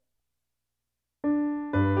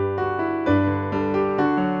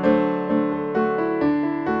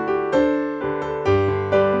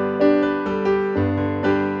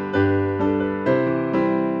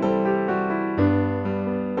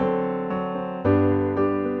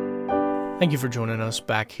Thank you for joining us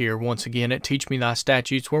back here once again at Teach Me Thy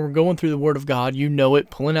Statutes, where we're going through the Word of God. You know it,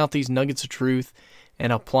 pulling out these nuggets of truth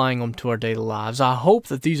and applying them to our daily lives. I hope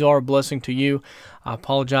that these are a blessing to you. I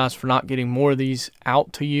apologize for not getting more of these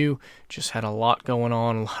out to you. Just had a lot going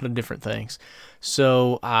on, a lot of different things.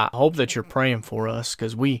 So I hope that you're praying for us,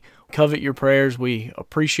 because we covet your prayers. We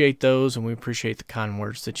appreciate those, and we appreciate the kind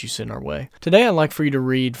words that you send our way. Today I'd like for you to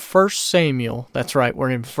read 1 Samuel. That's right, we're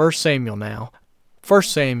in 1 Samuel now. 1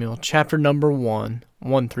 Samuel, chapter number 1,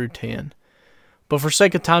 1 through 10. But for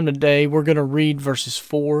sake of time today, we're going to read verses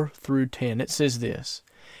 4 through 10. It says this: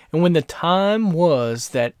 "And when the time was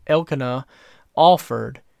that Elkanah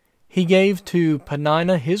offered, he gave to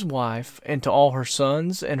Peninnah his wife, and to all her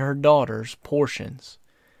sons and her daughters portions.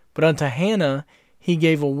 But unto Hannah he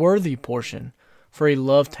gave a worthy portion, for he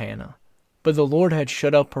loved Hannah. But the Lord had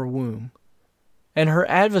shut up her womb. And her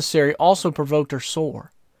adversary also provoked her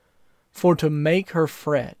sore, for to make her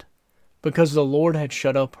fret, because the Lord had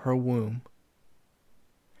shut up her womb.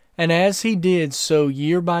 And as he did so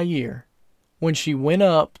year by year, when she went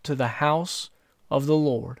up to the house of the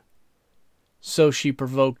Lord, so she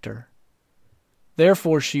provoked her.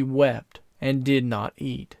 Therefore she wept and did not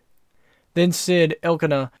eat. Then said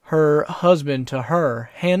Elkanah her husband to her,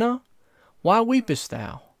 Hannah, why weepest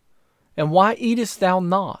thou? And why eatest thou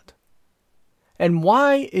not? And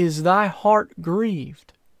why is thy heart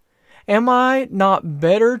grieved? Am I not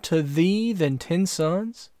better to thee than 10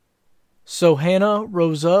 sons? So Hannah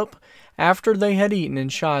rose up after they had eaten in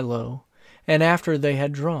Shiloh, and after they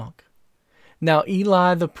had drunk. Now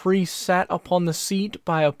Eli the priest sat upon the seat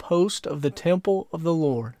by a post of the temple of the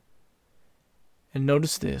Lord." And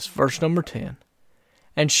notice this, verse number 10.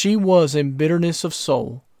 "And she was in bitterness of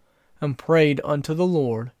soul, and prayed unto the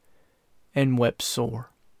Lord, and wept sore."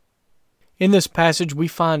 In this passage we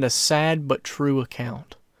find a sad but true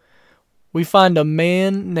account. We find a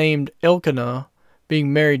man named Elkanah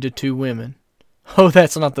being married to 2 women. Oh,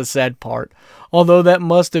 that's not the sad part, although that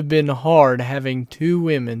must have been hard having 2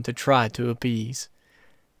 women to try to appease.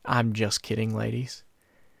 I'm just kidding, ladies.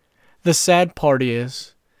 The sad part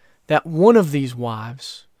is that one of these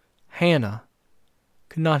wives, Hannah,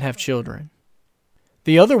 could not have children.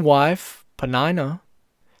 The other wife, Peninnah,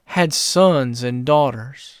 had sons and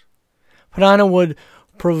daughters. Peninnah would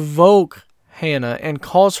provoke Hannah and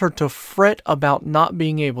cause her to fret about not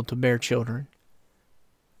being able to bear children.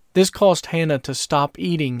 This caused Hannah to stop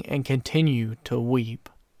eating and continue to weep.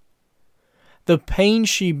 The pain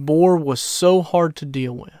she bore was so hard to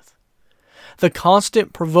deal with. The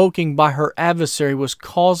constant provoking by her adversary was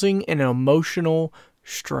causing an emotional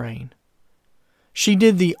strain. She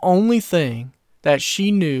did the only thing that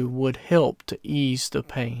she knew would help to ease the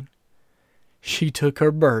pain. She took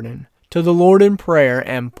her burden to the Lord in prayer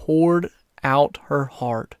and poured out her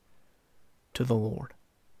heart to the Lord.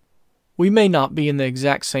 We may not be in the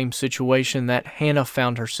exact same situation that Hannah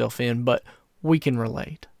found herself in, but we can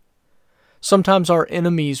relate. Sometimes our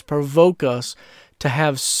enemies provoke us to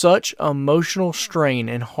have such emotional strain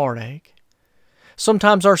and heartache.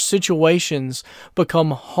 Sometimes our situations become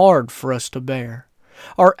hard for us to bear.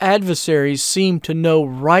 Our adversaries seem to know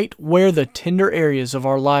right where the tender areas of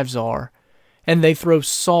our lives are, and they throw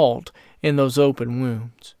salt in those open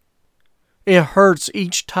wounds. It hurts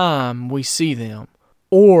each time we see them,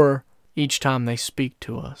 or each time they speak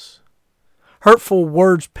to us. Hurtful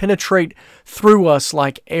words penetrate through us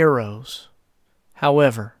like arrows.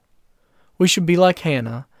 However, we should be like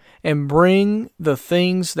Hannah and bring the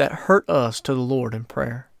things that hurt us to the Lord in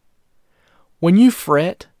prayer. When you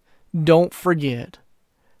fret, don't forget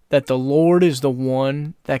that the Lord is the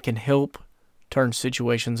one that can help turn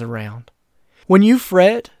situations around. When you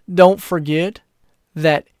fret, don't forget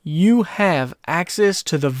that you have access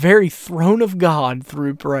to the very throne of God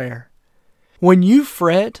through prayer. When you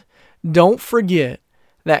fret, don't forget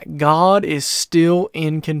that God is still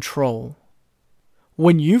in control.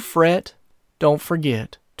 When you fret, don't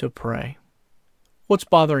forget to pray. What's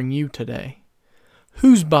bothering you today?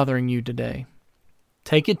 Who's bothering you today?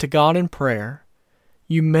 Take it to God in prayer.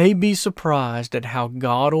 You may be surprised at how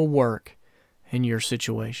God will work in your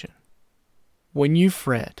situation. When you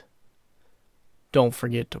fret, don't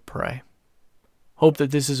forget to pray. Hope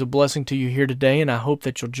that this is a blessing to you here today, and I hope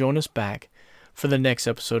that you'll join us back for the next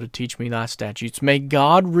episode of Teach Me Thy Statutes. May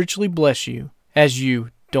God richly bless you as you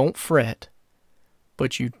don't fret,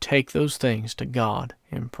 but you take those things to God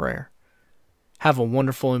in prayer. Have a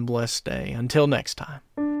wonderful and blessed day. Until next time.